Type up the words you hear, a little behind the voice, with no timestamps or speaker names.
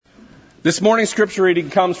This morning's scripture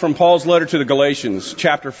reading comes from Paul's letter to the Galatians,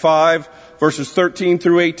 chapter 5, verses 13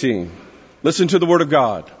 through 18. Listen to the word of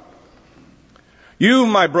God. You,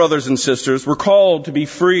 my brothers and sisters, were called to be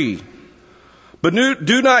free, but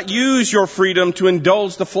do not use your freedom to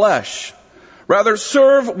indulge the flesh. Rather,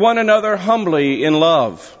 serve one another humbly in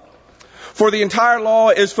love. For the entire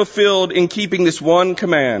law is fulfilled in keeping this one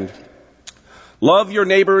command. Love your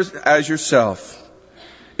neighbors as yourself.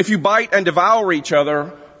 If you bite and devour each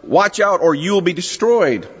other, watch out or you will be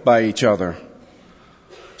destroyed by each other.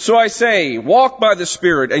 So I say, walk by the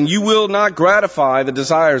Spirit, and you will not gratify the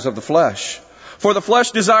desires of the flesh. For the flesh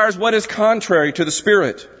desires what is contrary to the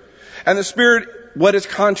Spirit, and the Spirit what is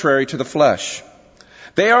contrary to the flesh.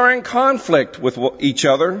 They are in conflict with each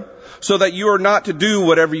other, so that you are not to do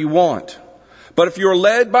whatever you want. But if you are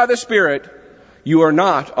led by the Spirit, you are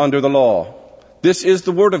not under the law. This is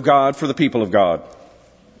the word of God for the people of God.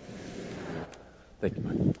 Thank you,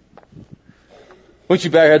 Mike. Won't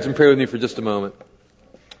you bow your heads and pray with me for just a moment?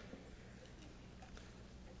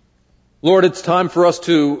 Lord, it's time for us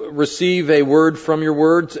to receive a word from your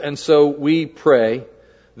words, and so we pray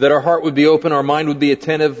that our heart would be open, our mind would be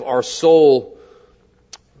attentive, our soul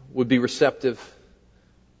would be receptive,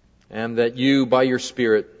 and that you, by your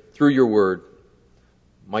Spirit, through your word,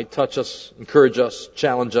 might touch us, encourage us,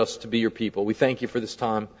 challenge us to be your people. We thank you for this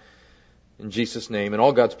time in Jesus' name, and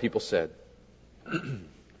all God's people said.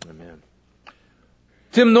 Amen.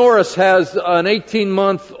 Tim Norris has an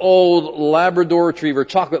 18-month-old Labrador Retriever,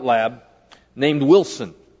 chocolate lab, named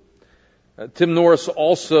Wilson. Tim Norris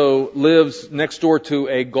also lives next door to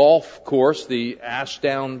a golf course, the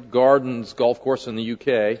Ashdown Gardens golf course in the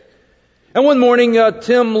UK. And one morning,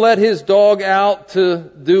 Tim let his dog out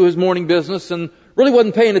to do his morning business and really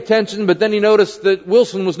wasn't paying attention, but then he noticed that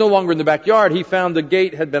Wilson was no longer in the backyard. He found the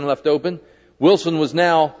gate had been left open. Wilson was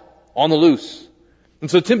now on the loose. And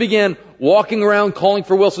so Tim began walking around, calling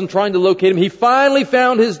for Wilson, trying to locate him. He finally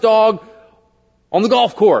found his dog on the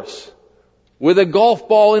golf course with a golf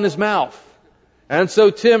ball in his mouth. And so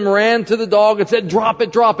Tim ran to the dog and said, drop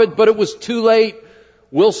it, but it was too late.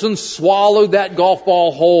 Wilson swallowed that golf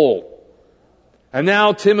ball whole. And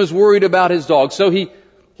now Tim is worried about his dog. So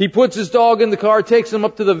he puts his dog in the car, takes him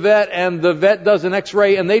up to the vet, and the vet does an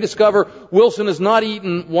x-ray, and they discover Wilson has not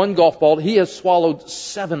eaten one golf ball. He has swallowed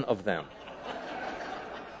 7 of them.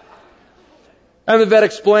 And the vet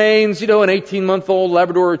explains, an 18-month-old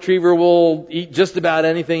Labrador Retriever will eat just about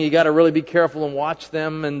anything. You got to really be careful and watch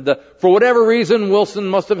them. And for whatever reason, Wilson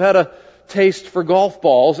must have had a taste for golf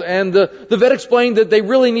balls. And the vet explained that they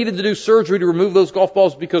really needed to do surgery to remove those golf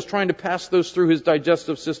balls because trying to pass those through his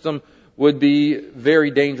digestive system would be very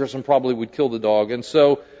dangerous and probably would kill the dog. And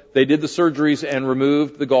so they did the surgeries and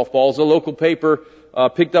removed the golf balls. A local paper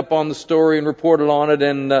picked up on the story and reported on it.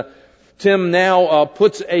 And Tim now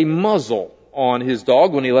puts a muzzle on his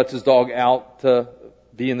dog when he lets his dog out to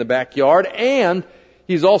be in the backyard. And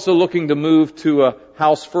he's also looking to move to a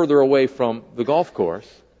house further away from the golf course.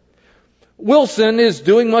 Wilson is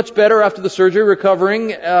doing much better after the surgery, recovering,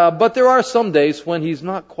 but there are some days when he's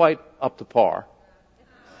not quite up to par.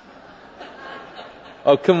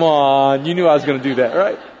 Oh, come on. You knew I was going to do that,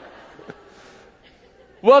 right?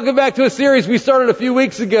 Welcome back to a series we started a few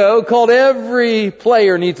weeks ago called Every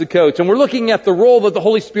Player Needs a Coach. And we're looking at the role that the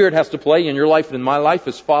Holy Spirit has to play in your life and in my life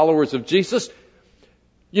as followers of Jesus.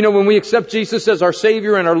 When we accept Jesus as our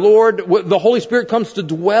Savior and our Lord, the Holy Spirit comes to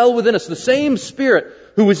dwell within us. The same Spirit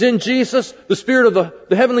who was in Jesus, the Spirit of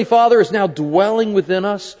the Heavenly Father, is now dwelling within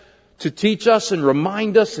us to teach us and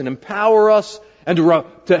remind us and empower us and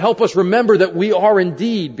to help us remember that we are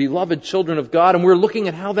indeed beloved children of God. And we're looking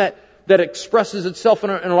at how that expresses itself in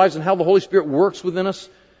our lives and how the Holy Spirit works within us.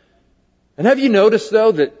 And have you noticed,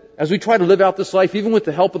 though, that as we try to live out this life, even with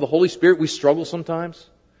the help of the Holy Spirit, we struggle sometimes?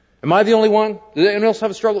 Am I the only one? Does anyone else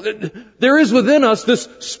have a struggle? There is within us this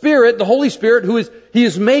Spirit, the Holy Spirit, He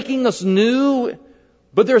is making us new,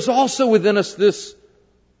 but there's also within us this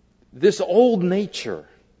old nature,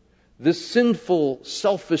 this sinful,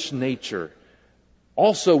 selfish nature,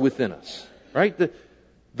 also within us, right?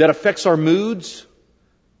 That affects our moods,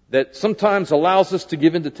 that sometimes allows us to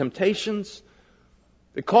give in to temptations.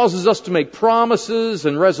 It causes us to make promises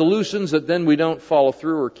and resolutions that then we don't follow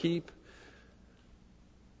through or keep.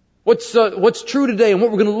 What's true today and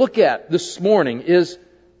what we're going to look at this morning is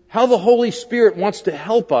how the Holy Spirit wants to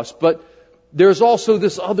help us, but there's also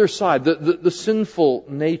this other side, the sinful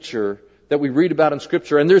nature that we read about in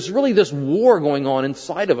Scripture. And there's really this war going on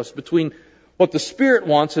inside of us between what the Spirit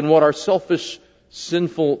wants and what our selfish,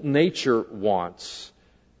 sinful nature wants.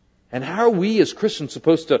 And how are we as Christians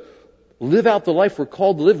supposed to live out the life we're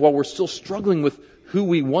called to live while we're still struggling with who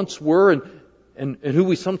we once were and who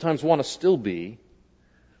we sometimes want to still be.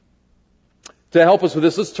 To help us with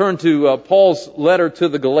this, let's turn to Paul's letter to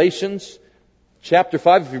the Galatians, chapter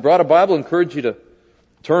 5. If you brought a Bible, I encourage you to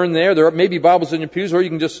turn there. There may be Bibles in your pews, or you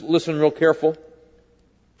can just listen real careful.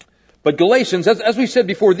 But Galatians, as we said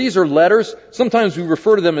before, these are letters. Sometimes we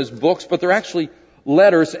refer to them as books, but they're actually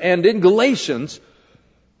letters. And in Galatians,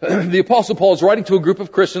 the Apostle Paul is writing to a group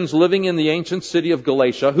of Christians living in the ancient city of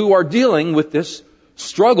Galatia who are dealing with this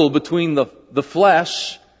struggle between the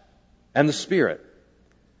flesh and the Spirit.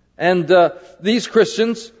 And these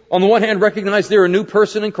Christians, on the one hand, recognize they're a new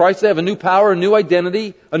person in Christ. They have a new power, a new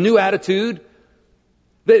identity, a new attitude.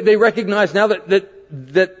 They recognize now that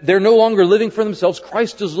they're no longer living for themselves.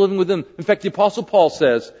 Christ is living within them. In fact, the Apostle Paul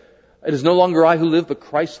says, "It is no longer I who live, but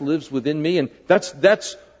Christ lives within me." And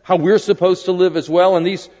that's how we're supposed to live as well. And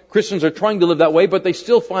these Christians are trying to live that way, but they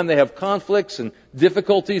still find they have conflicts and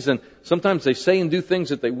difficulties, and sometimes they say and do things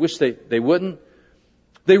that they wish they wouldn't.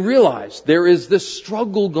 They realize there is this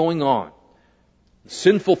struggle going on.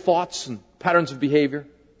 Sinful thoughts and patterns of behavior.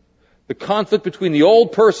 The conflict between the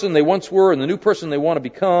old person they once were and the new person they want to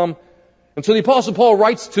become. And so the Apostle Paul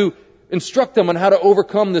writes to instruct them on how to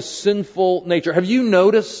overcome this sinful nature. Have you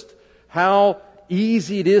noticed how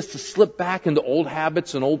easy it is to slip back into old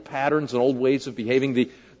habits and old patterns and old ways of behaving?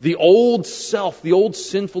 The old self, the old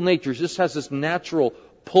sinful nature just has this natural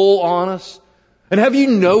pull on us. And have you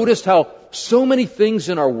noticed how so many things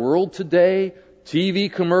in our world today, TV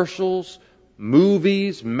commercials,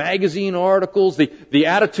 movies, magazine articles, the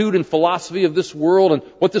attitude and philosophy of this world and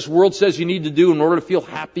what this world says you need to do in order to feel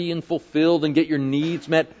happy and fulfilled and get your needs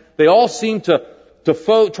met, they all seem to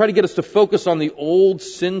try to get us to focus on the old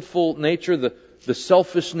sinful nature, the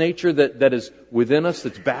selfish nature that is within us,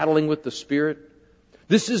 that's battling with the Spirit.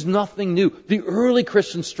 This is nothing new. The early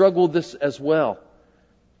Christians struggled with this as well.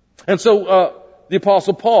 And so the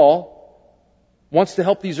Apostle Paul wants to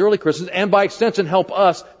help these early Christians, and by extension help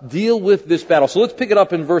us deal with this battle. So let's pick it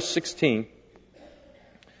up in verse 16.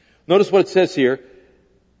 Notice what it says here.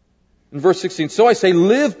 In verse 16, "So I say,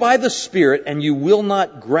 live by the Spirit, and you will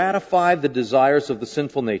not gratify the desires of the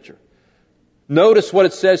sinful nature." Notice what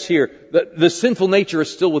it says here. The sinful nature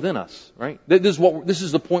is still within us, right? This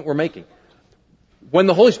is the point we're making. When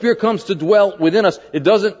the Holy Spirit comes to dwell within us,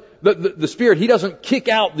 the Spirit, He doesn't kick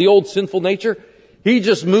out the old sinful nature. He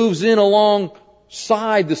just moves in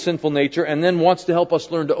alongside the sinful nature and then wants to help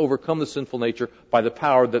us learn to overcome the sinful nature by the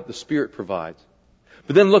power that the Spirit provides.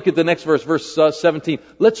 But then look at the next verse, verse 17.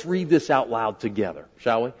 Let's read this out loud together,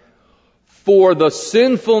 shall we? "For the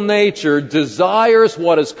sinful nature desires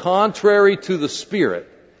what is contrary to the Spirit,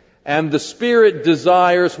 and the Spirit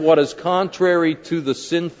desires what is contrary to the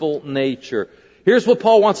sinful nature." Here's what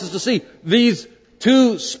Paul wants us to see. These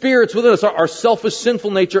two spirits within us, our selfish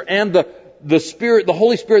sinful nature and the Spirit, the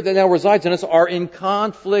Holy Spirit that now resides in us, are in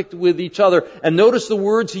conflict with each other. And notice the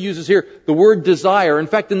words he uses here, the word desire. In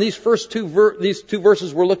fact, in these first these two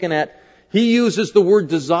verses we're looking at, he uses the word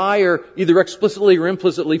desire either explicitly or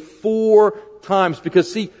implicitly 4 times.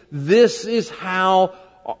 Because see, this is how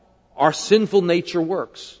our sinful nature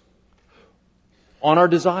works. On our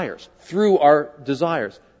desires. Through our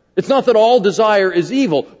desires. It's not that all desire is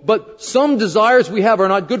evil, but some desires we have are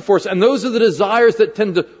not good for us, and those are the desires that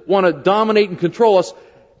tend to want to dominate and control us.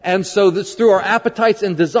 And so it's through our appetites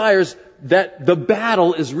and desires that the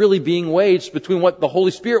battle is really being waged between what the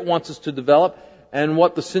Holy Spirit wants us to develop and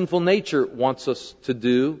what the sinful nature wants us to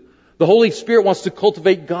do. The Holy Spirit wants to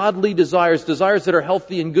cultivate godly desires that are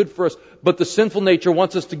healthy and good for us, but the sinful nature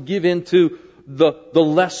wants us to give in to the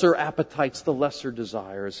lesser appetites, the lesser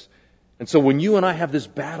desires. And so when you and I have this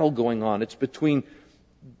battle going on, it's between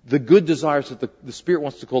the good desires that the Spirit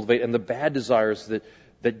wants to cultivate and the bad desires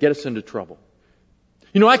that get us into trouble.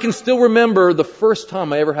 You know, I can still remember the first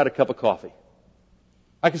time I ever had a cup of coffee.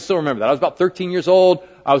 I can still remember that. I was about 13 years old.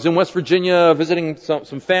 I was in West Virginia visiting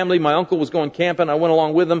some family. My uncle was going camping. I went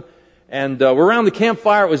along with him. And we're around the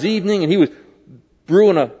campfire. It was evening, and he was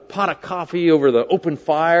brewing a pot of coffee over the open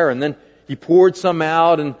fire. And then he poured some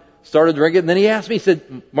out and started drinking. And then he asked me, he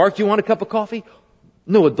said, "Mark, do you want a cup of coffee?"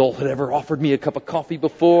 No adult had ever offered me a cup of coffee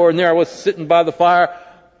before. And there I was sitting by the fire.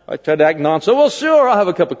 I tried to act nonchalant. "Well, sure, I'll have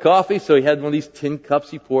a cup of coffee." So he had one of these tin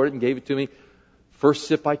cups. He poured it and gave it to me. First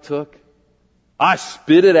sip I took, I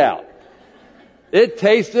spit it out. It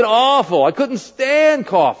tasted awful. I couldn't stand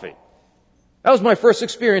coffee. That was my first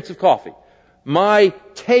experience of coffee. My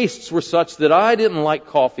tastes were such that I didn't like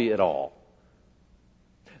coffee at all.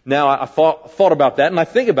 Now, I thought about that, and I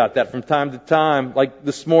think about that from time to time, like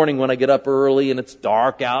this morning when I get up early and it's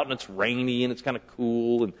dark out and it's rainy and it's kind of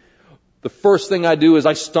cool. And the first thing I do is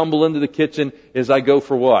I stumble into the kitchen is I go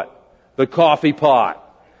for what? The coffee pot.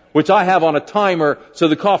 which I have on a timer so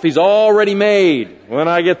the coffee's already made when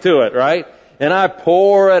I get to it, right? And I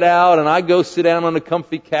pour it out and I go sit down on a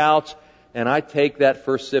comfy couch and I take that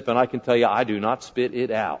first sip and I can tell you I do not spit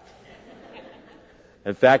it out.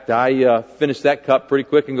 In fact, I finish that cup pretty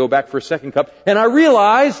quick and go back for a second cup. And I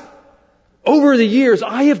realized over the years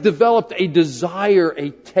I have developed a desire, a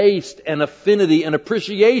taste, an affinity, an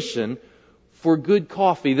appreciation for good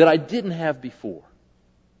coffee that I didn't have before.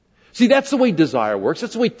 See, that's the way desire works.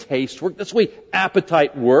 That's the way taste works. That's the way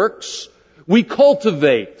appetite works. We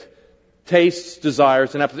cultivate tastes,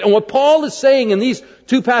 desires, and appetite. And what Paul is saying in these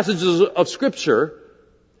two passages of Scripture,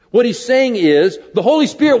 what he's saying is the Holy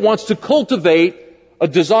Spirit wants to cultivate a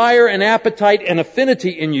desire, an appetite, and affinity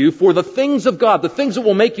in you for the things of God, the things that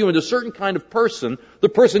will make you into a certain kind of person, the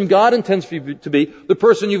person God intends for you to be, the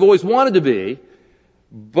person you've always wanted to be.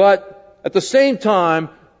 But at the same time,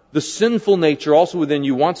 the sinful nature also within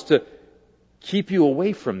you wants to keep you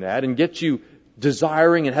away from that and get you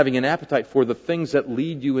desiring and having an appetite for the things that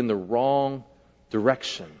lead you in the wrong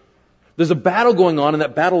direction. There's a battle going on, and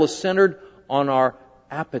that battle is centered on our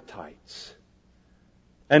appetites.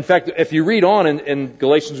 In fact, if you read on in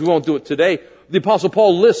Galatians, we won't do it today, the Apostle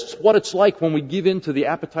Paul lists what it's like when we give in to the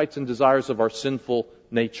appetites and desires of our sinful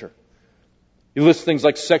nature. He lists things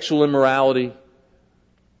like sexual immorality,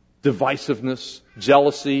 divisiveness,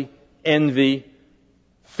 jealousy, envy,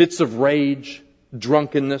 fits of rage,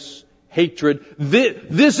 drunkenness, hatred.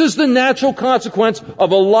 This is the natural consequence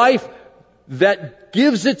of a life that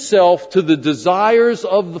gives itself to the desires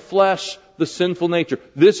of the flesh, the sinful nature.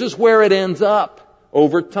 This is where it ends up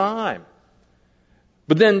over time.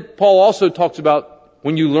 But then Paul also talks about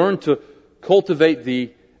when you learn to cultivate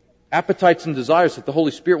the appetites and desires that the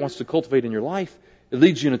Holy Spirit wants to cultivate in your life, it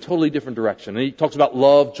leads you in a totally different direction. And he talks about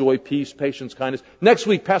love, joy, peace, patience, kindness. Next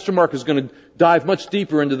week, Pastor Mark is going to dive much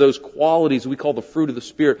deeper into those qualities we call the fruit of the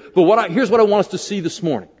Spirit. But here's what I want us to see this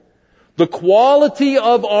morning. The quality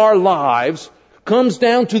of our lives comes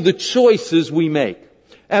down to the choices we make.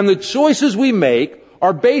 And the choices we make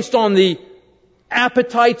are based on the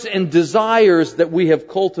appetites and desires that we have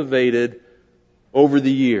cultivated over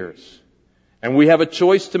the years. And we have a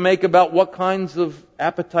choice to make about what kinds of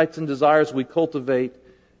appetites and desires we cultivate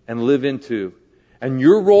and live into. And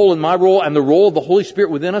your role and my role and the role of the Holy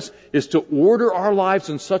Spirit within us is to order our lives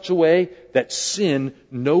in such a way that sin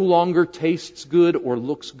no longer tastes good or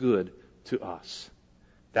looks good to us.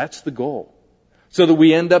 That's the goal. So that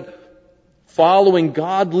we end up following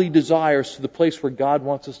godly desires to the place where God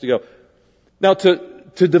wants us to go. Now, to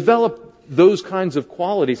develop those kinds of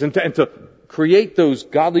qualities and to create those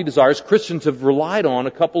godly desires, Christians have relied on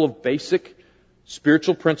a couple of basic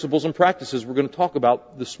spiritual principles and practices we're going to talk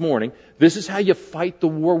about this morning. This is how you fight the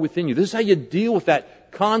war within you. This is how you deal with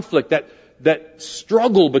that conflict, that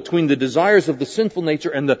struggle between the desires of the sinful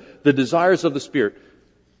nature and the desires of the Spirit.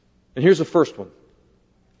 And here's the first one.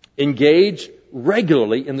 Engage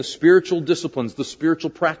regularly in the spiritual disciplines, the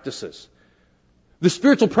spiritual practices. The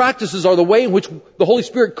spiritual practices are the way in which the Holy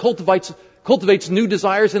Spirit cultivates new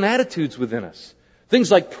desires and attitudes within us.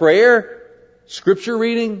 Things like prayer, scripture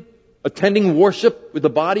reading, attending worship with the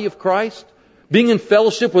body of Christ, being in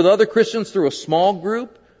fellowship with other Christians through a small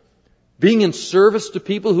group, being in service to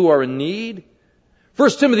people who are in need.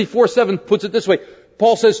 1 Timothy 4:7 puts it this way.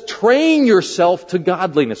 Paul says, train yourself to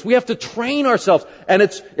godliness. We have to train ourselves. And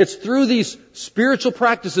it's through these spiritual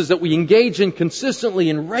practices that we engage in consistently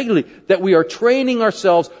and regularly that we are training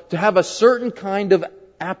ourselves to have a certain kind of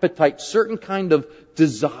appetite, certain kind of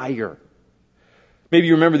desire. Maybe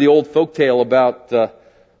you remember the old folk tale about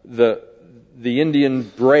the Indian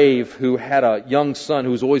brave who had a young son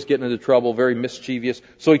who was always getting into trouble, very mischievous.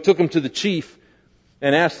 So he took him to the chief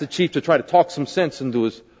and asked the chief to try to talk some sense into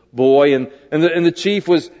his boy, and the chief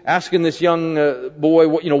was asking this young boy,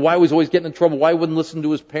 why he was always getting in trouble, why he wouldn't listen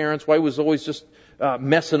to his parents, why he was always just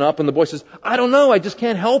messing up. And the boy says, I don't know, I just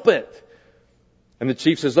can't help it. And the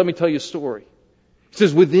chief says, let me tell you a story. He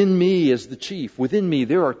says, within me, as the chief, within me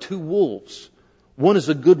there are two wolves. One is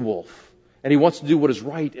a good wolf, and he wants to do what is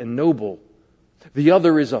right and noble. The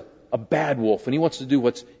other is a bad wolf, and he wants to do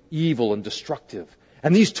what's evil and destructive.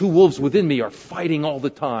 And these two wolves within me are fighting all the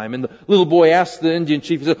time. And the little boy asks the Indian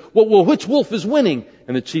chief, he says, well, which wolf is winning?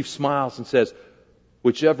 And the chief smiles and says,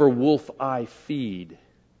 whichever wolf I feed.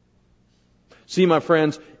 See, my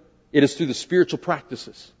friends, it is through the spiritual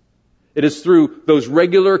practices. It is through those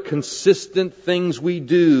regular, consistent things we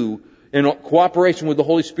do in cooperation with the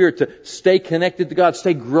Holy Spirit to stay connected to God,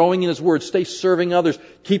 stay growing in His Word, stay serving others,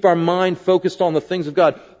 keep our mind focused on the things of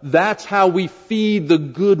God. That's how we feed the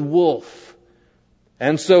good wolf.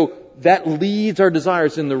 And so that leads our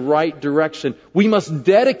desires in the right direction. We must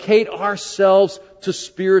dedicate ourselves to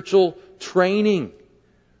spiritual training.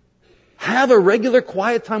 Have a regular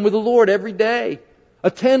quiet time with the Lord every day.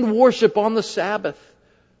 Attend worship on the Sabbath.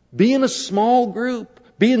 Be in a small group.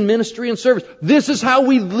 Be in ministry and service. This is how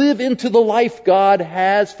we live into the life God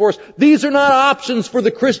has for us. These are not options for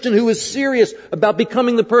the Christian who is serious about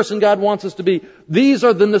becoming the person God wants us to be. These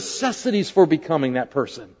are the necessities for becoming that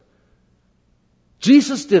person.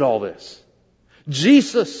 Jesus did all this.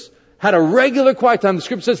 Jesus had a regular quiet time. The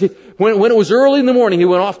Scripture says when it was early in the morning, He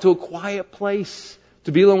went off to a quiet place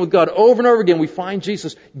to be alone with God. Over and over again, we find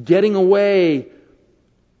Jesus getting away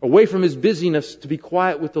from His busyness to be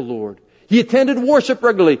quiet with the Lord. He attended worship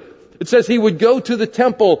regularly. It says He would go to the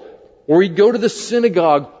temple or He'd go to the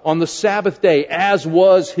synagogue on the Sabbath day, as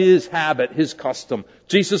was His habit, His custom.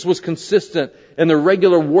 Jesus was consistent in the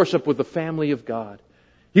regular worship with the family of God.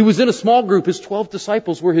 He was in a small group. His 12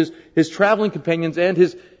 disciples were His traveling companions and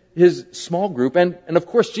His small group. And of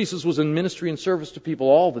course, Jesus was in ministry and service to people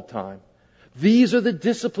all the time. These are the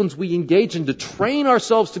disciplines we engage in to train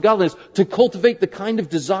ourselves to godliness, to cultivate the kind of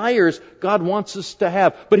desires God wants us to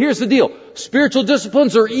have. But here's the deal. Spiritual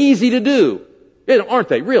disciplines are easy to do. Aren't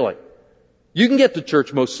they, really? You can get to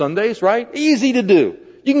church most Sundays, right? Easy to do.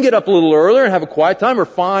 You can get up a little earlier and have a quiet time, or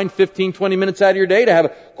find 15, 20 minutes out of your day to have a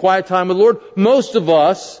quiet time with the Lord. Most of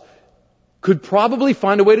us could probably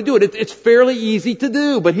find a way to do it. It's fairly easy to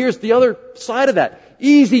do, but here's the other side of that.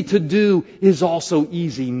 Easy to do is also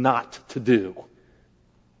easy not to do.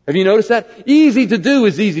 Have you noticed that? Easy to do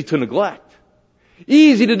is easy to neglect.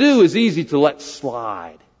 Easy to do is easy to let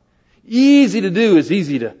slide. Easy to do is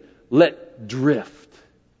easy to let drift.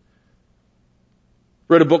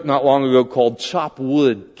 Read a book not long ago called Chop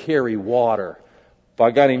Wood, Carry Water by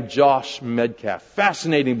a guy named Josh Medcalf.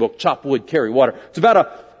 Fascinating book, Chop Wood, Carry Water. It's about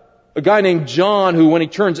a guy named John who, when he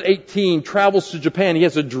turns 18, travels to Japan. He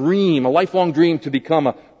has a dream, a lifelong dream, to become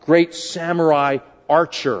a great samurai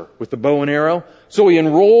archer with the bow and arrow. So he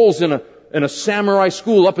enrolls in a samurai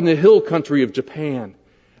school up in the hill country of Japan.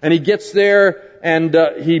 And he gets there and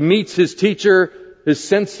he meets his teacher, his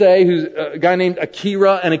sensei, who's a guy named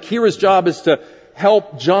Akira. And Akira's job is to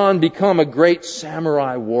help John become a great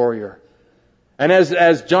samurai warrior. And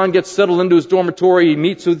as John gets settled into his dormitory, he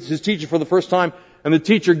meets with his teacher for the first time. And the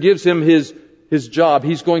teacher gives him his job.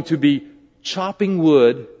 He's going to be chopping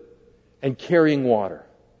wood and carrying water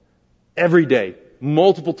every day,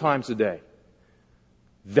 multiple times a day.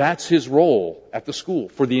 That's his role at the school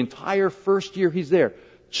for the entire first year he's there.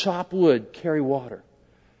 Chop wood, carry water.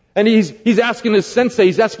 And he's asking his sensei,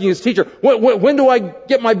 he's asking his teacher, when do I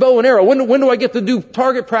get my bow and arrow? When do I get to do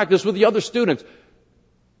target practice with the other students?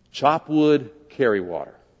 Chop wood, carry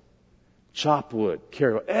water. Chop wood,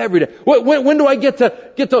 carry water, every day. When do I get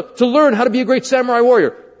to learn how to be a great samurai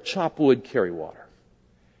warrior? Chop wood, carry water.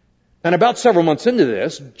 And about several months into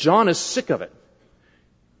this, John is sick of it.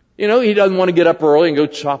 He doesn't want to get up early and go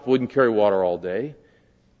chop wood and carry water all day.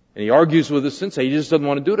 And he argues with his sensei. He just doesn't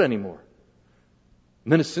want to do it anymore.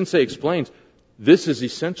 And then his sensei explains, this is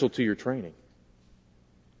essential to your training.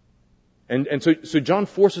 And so John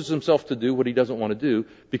forces himself to do what he doesn't want to do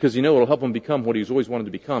because it'll help him become what he's always wanted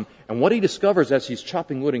to become. And what he discovers as he's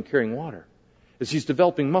chopping wood and carrying water is he's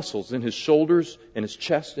developing muscles in his shoulders and his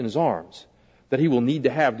chest and his arms that he will need to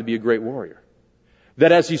have to be a great warrior.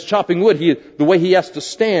 That as he's chopping wood, the way he has to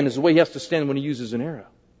stand is the way he has to stand when he uses an arrow.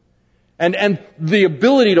 And the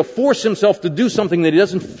ability to force himself to do something that he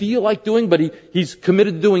doesn't feel like doing, but he's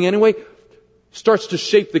committed to doing anyway, starts to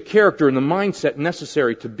shape the character and the mindset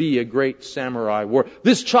necessary to be a great samurai warrior.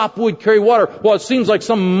 This chop wood, carry water, while it seems like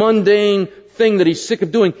some mundane thing that he's sick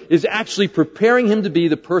of doing, is actually preparing him to be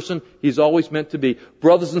the person he's always meant to be.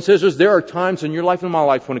 Brothers and sisters, there are times in your life and in my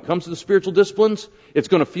life when it comes to the spiritual disciplines, it's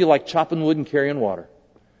going to feel like chopping wood and carrying water.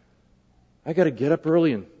 I got to get up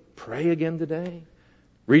early and pray again today.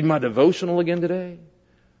 Read my devotional again today.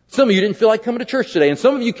 Some of you didn't feel like coming to church today, and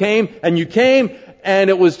some of you came, and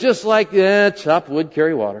it was just like, chop wood,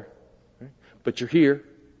 carry water. But you're here.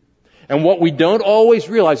 And what we don't always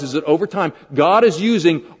realize is that over time, God is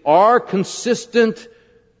using our consistent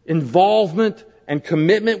involvement and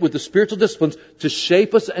commitment with the spiritual disciplines to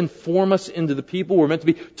shape us and form us into the people we're meant to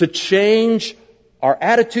be, to change our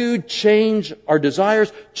attitude, change our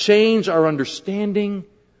desires, change our understanding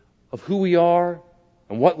of who we are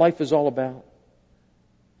and what life is all about.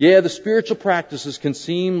 Yeah, the spiritual practices can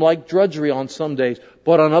seem like drudgery on some days,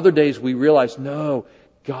 but on other days we realize, no,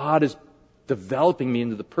 God is developing me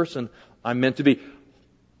into the person I'm meant to be.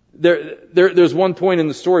 There's one point in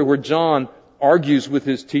the story where John argues with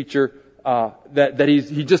his teacher that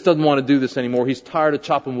he just doesn't want to do this anymore. He's tired of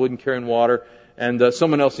chopping wood and carrying water, and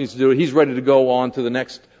someone else needs to do it. He's ready to go on to the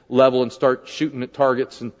next level and start shooting at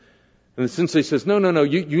targets. And the sensei says, no,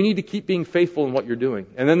 you need to keep being faithful in what you're doing.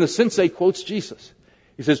 And then the sensei quotes Jesus.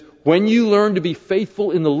 He says, when you learn to be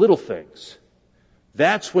faithful in the little things,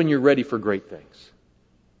 that's when you're ready for great things.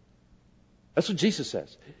 That's what Jesus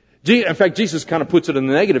says. In fact, Jesus kind of puts it in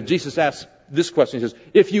the negative. Jesus asks this question. He says,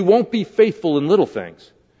 if you won't be faithful in little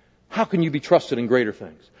things, how can you be trusted in greater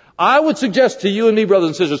things? I would suggest to you and me, brothers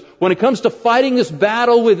and sisters, when it comes to fighting this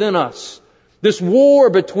battle within us, this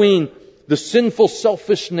war between the sinful,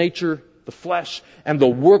 selfish nature, the flesh, and the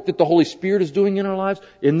work that the Holy Spirit is doing in our lives,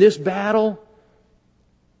 in this battle,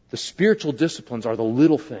 the spiritual disciplines are the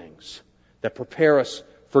little things that prepare us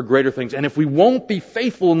for greater things. And if we won't be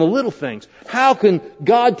faithful in the little things, how can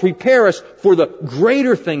God prepare us for the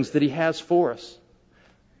greater things that He has for us?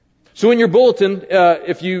 So in your bulletin,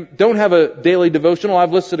 if you don't have a daily devotional,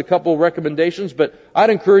 I've listed a couple of recommendations, but I'd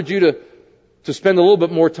encourage you to spend a little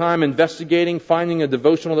bit more time investigating, finding a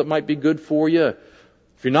devotional that might be good for you.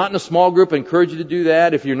 If you're not in a small group, I encourage you to do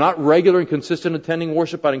that. If you're not regular and consistent attending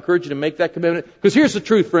worship, I'd encourage you to make that commitment. Because here's the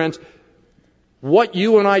truth, friends. What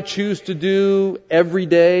you and I choose to do every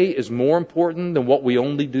day is more important than what we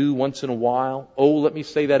only do once in a while. Oh, let me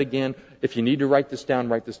say that again. If you need to write this down,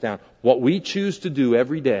 write this down. What we choose to do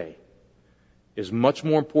every day is much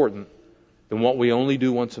more important than what we only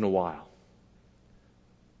do once in a while.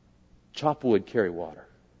 Chop wood, carry water.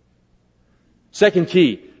 Second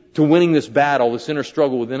key to winning this battle, this inner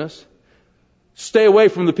struggle within us, stay away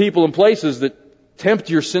from the people and places that tempt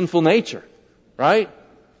your sinful nature, right?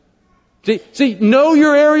 See, know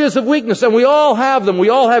your areas of weakness, and we all have them. We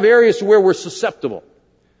all have areas where we're susceptible.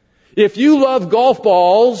 If you love golf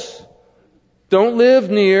balls, don't live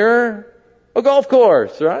near a golf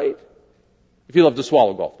course, right? If you love to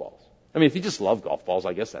swallow golf balls. I mean, if you just love golf balls,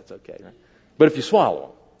 I guess that's okay, right? But if you swallow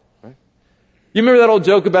them, right? You remember that old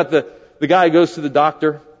joke about the guy who goes to the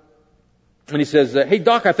doctor, and he says, hey,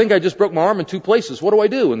 doc, I think I just broke my arm in 2 places. What do I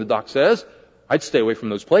do? And the doc says, I'd stay away from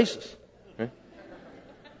those places. Okay?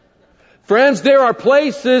 Friends, there are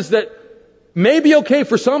places that may be okay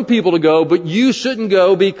for some people to go, but you shouldn't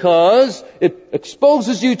go because it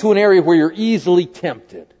exposes you to an area where you're easily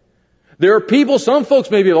tempted. There are people, some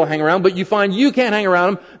folks may be able to hang around, but you find you can't hang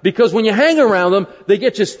around them because when you hang around them, they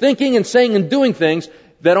get you thinking and saying and doing things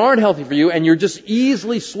that aren't healthy for you, and you're just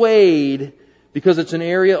easily swayed because it's an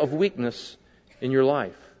area of weakness in your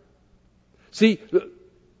life. See,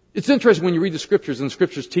 it's interesting when you read the Scriptures, and the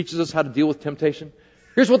Scriptures teaches us how to deal with temptation.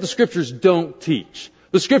 Here's what the Scriptures don't teach.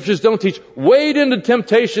 The Scriptures don't teach, wade into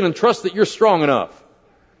temptation and trust that you're strong enough.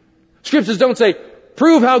 Scriptures don't say,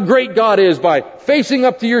 prove how great God is by facing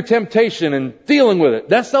up to your temptation and dealing with it.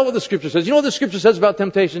 That's not what the Scripture says. You know what the Scripture says about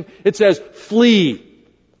temptation? It says, flee.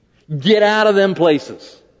 Get out of them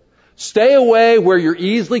places. Stay away where you're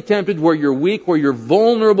easily tempted, where you're weak, where you're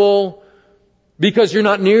vulnerable, because you're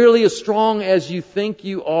not nearly as strong as you think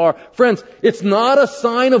you are. Friends, it's not a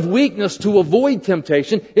sign of weakness to avoid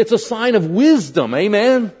temptation. It's a sign of wisdom.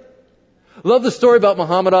 Amen? Love the story about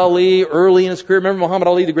Muhammad Ali early in his career. Remember Muhammad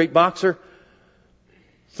Ali, the great boxer?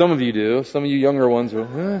 Some of you do. Some of you younger ones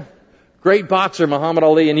are, Great boxer, Muhammad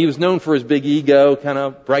Ali, and he was known for his big ego, kind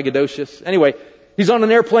of braggadocious. Anyway, he's on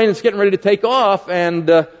an airplane and it's getting ready to take off, and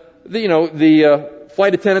the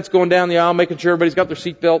flight attendant's going down the aisle making sure everybody's got their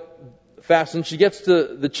seatbelt fastened. She gets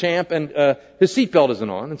to the champ and his seatbelt isn't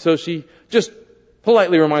on, and so she just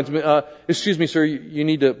politely reminds me, excuse me, sir, you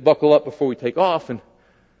need to buckle up before we take off. And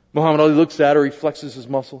Muhammad Ali looks at her, he flexes his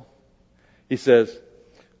muscle. He says,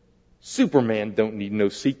 Superman don't need no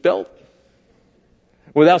seatbelt.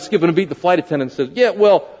 Without skipping a beat, the flight attendant says, yeah,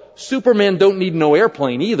 well, Superman don't need no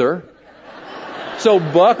airplane either. So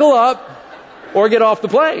buckle up or get off the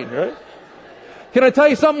plane, right? Can I tell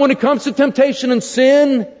you something? When it comes to temptation and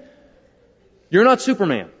sin, you're not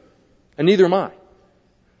Superman, and neither am I.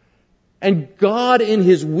 And God, in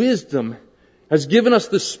His wisdom, has given us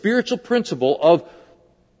the spiritual principle of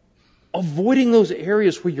avoiding those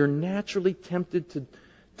areas where you're naturally tempted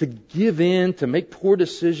to give in, to make poor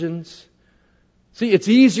decisions. See, it's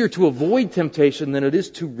easier to avoid temptation than it is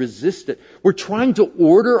to resist it. We're trying to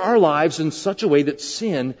order our lives in such a way that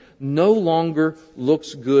sin no longer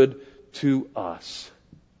looks good to us.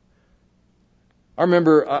 I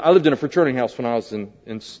remember I lived in a fraternity house when I was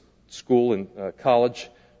in school, in college,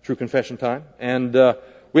 true confession time. And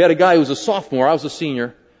we had a guy who was a sophomore. I was a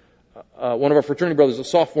senior. One of our fraternity brothers, a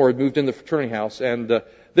sophomore, had moved into the fraternity house. And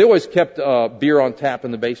they always kept beer on tap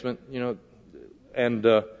in the basement,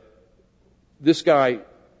 and this guy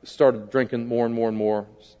started drinking more and more and more,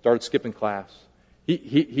 started skipping class.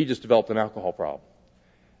 He just developed an alcohol problem.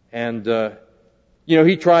 And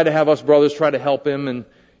He tried to have us brothers try to help him, and,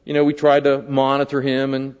 we tried to monitor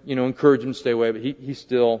him and, encourage him to stay away, but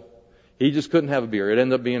he just couldn't have a beer. It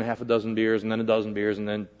ended up being half a dozen beers, and then a dozen beers, and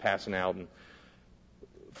then passing out. And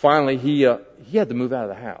finally, he had to move out of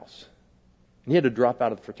the house. And he had to drop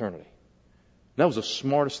out of the fraternity. And that was the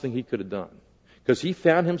smartest thing he could have done, because he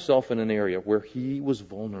found himself in an area where he was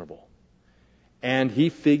vulnerable. And he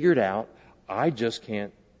figured out, I just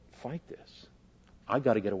can't fight this. I've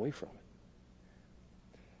got to get away from it.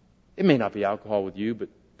 It may not be alcohol with you,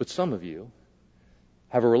 but some of you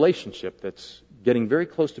have a relationship that's getting very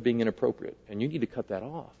close to being inappropriate, and you need to cut that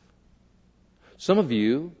off. Some of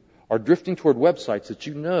you are drifting toward websites that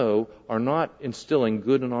you know are not instilling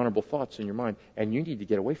good and honorable thoughts in your mind, and you need to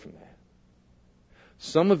get away from that.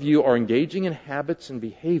 Some of you are engaging in habits and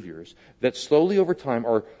behaviors that slowly over time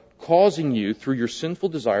are causing you, through your sinful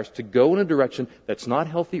desires, to go in a direction that's not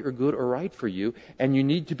healthy or good or right for you, and you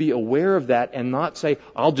need to be aware of that and not say,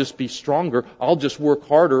 I'll just be stronger, I'll just work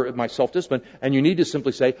harder at my self-discipline, and you need to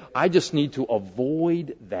simply say, I just need to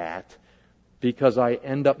avoid that because I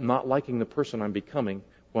end up not liking the person I'm becoming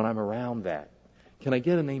when I'm around that. Can I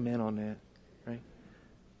get an amen on that? Right?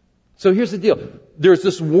 So here's the deal. There's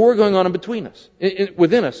this war going on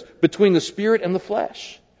within us, between the spirit and the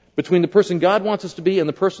flesh. Between the person God wants us to be and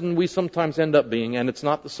the person we sometimes end up being, and it's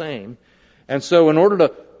not the same. And so in order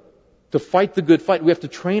to fight the good fight, we have to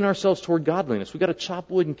train ourselves toward godliness. We've got to chop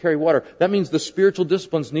wood and carry water. That means the spiritual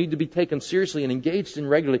disciplines need to be taken seriously and engaged in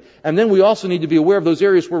regularly. And then we also need to be aware of those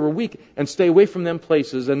areas where we're weak and stay away from them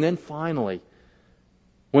places. And then finally,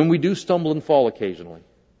 when we do stumble and fall occasionally,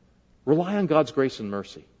 rely on God's grace and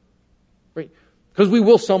mercy. Right? Because we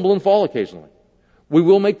will stumble and fall occasionally. We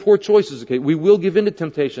will make poor choices occasionally. We will give in to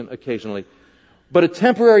temptation occasionally. But a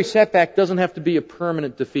temporary setback doesn't have to be a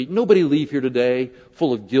permanent defeat. Nobody leave here today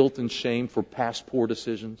full of guilt and shame for past poor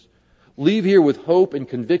decisions. Leave here with hope and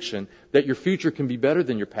conviction that your future can be better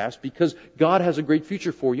than your past, because God has a great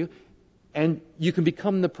future for you, and you can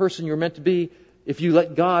become the person you're meant to be if you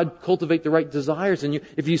let God cultivate the right desires in you,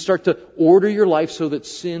 if you start to order your life so that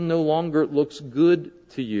sin no longer looks good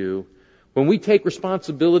to you. When we take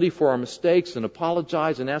responsibility for our mistakes and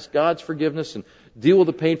apologize and ask God's forgiveness and deal with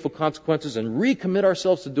the painful consequences and recommit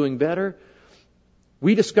ourselves to doing better,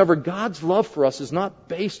 we discover God's love for us is not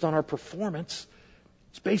based on our performance.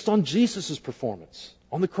 It's based on Jesus' performance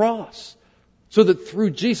on the cross. So that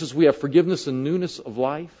through Jesus we have forgiveness and newness of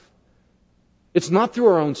life. It's not through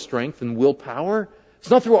our own strength and willpower. It's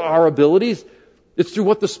not through our abilities. It's through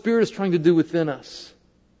what the Spirit is trying to do within us.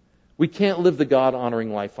 We can't live the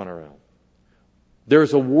God-honoring life on our own.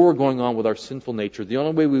 There's a war going on with our sinful nature. The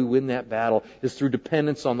only way we win that battle is through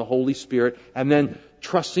dependence on the Holy Spirit and then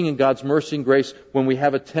trusting in God's mercy and grace when we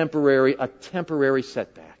have a temporary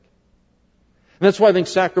setback. And that's why I think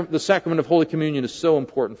the sacrament of Holy Communion is so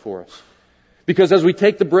important for us. Because as we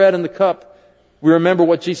take the bread and the cup, we remember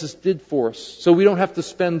what Jesus did for us. So we don't have to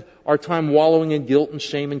spend our time wallowing in guilt and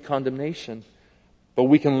shame and condemnation. But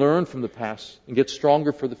we can learn from the past and get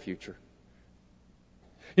stronger for the future.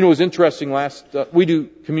 It was interesting. We do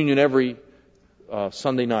communion every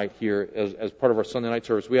Sunday night here as part of our Sunday night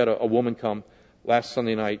service. We had a woman come last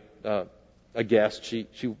Sunday night, a guest. She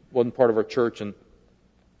wasn't part of our church, and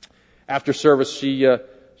after service she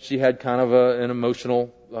had kind of an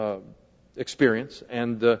emotional experience,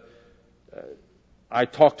 and I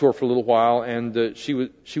talked to her for a little while, and she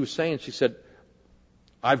was saying, she said,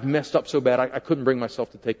 I've messed up so bad I couldn't bring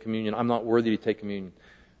myself to take communion. I'm not worthy to take communion.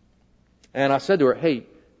 And I said to her, hey,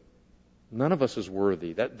 none of us is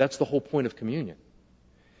worthy. That's the whole point of communion.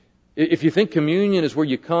 If you think communion is where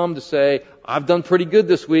you come to say, I've done pretty good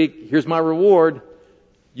this week, here's my reward,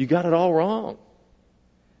 you got it all wrong.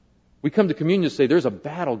 We come to communion to say, there's a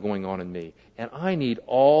battle going on in me, and I need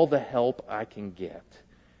all the help I can get.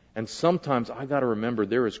 And sometimes I got to remember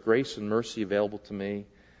there is grace and mercy available to me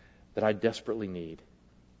that I desperately need.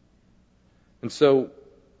 And so,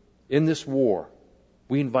 in this war,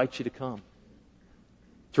 we invite you to come.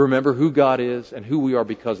 To remember who God is and who we are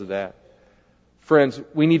because of that. Friends,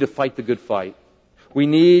 we need to fight the good fight. We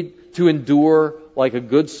need to endure like a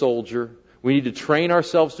good soldier. We need to train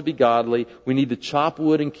ourselves to be godly. We need to chop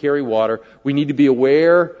wood and carry water. We need to be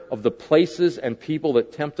aware of the places and people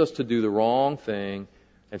that tempt us to do the wrong thing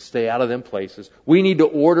and stay out of them places. We need to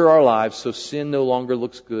order our lives so sin no longer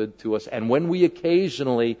looks good to us. And when we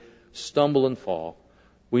occasionally stumble and fall,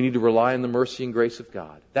 we need to rely on the mercy and grace of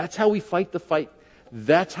God. That's how we fight the fight.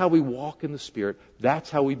 That's how we walk in the Spirit. That's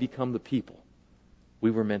how we become the people we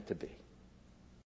were meant to be.